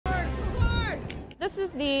This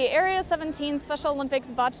is the Area 17 Special Olympics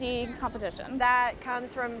Bocce competition. That comes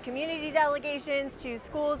from community delegations to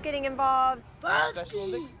schools getting involved. Special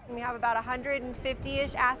Olympics. We have about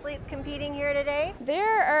 150-ish athletes competing here today.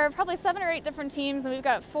 There are probably 7 or 8 different teams, and we've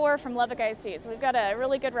got 4 from Lubbock ISD, so we've got a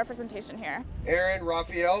really good representation here. Aaron,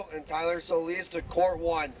 Raphael, and Tyler Solis to court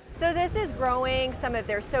 1. So this is growing some of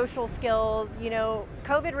their social skills. You know,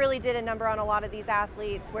 COVID really did a number on a lot of these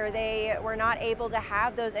athletes where they were not able to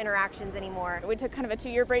have those interactions anymore. We took kind of a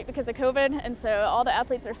 2-year break because of COVID, and so all the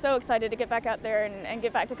athletes are so excited to get back out there and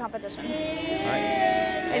get back to competition.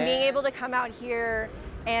 And being able to come out here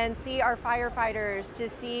and see our firefighters, to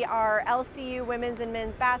see our LCU women's and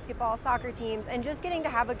men's basketball, soccer teams, and just getting to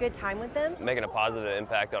have a good time with them. Making a positive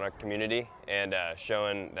impact on our community and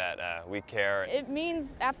showing that we care. It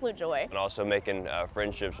means absolute joy. And also making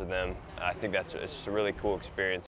friendships with them. I think it's a really cool experience.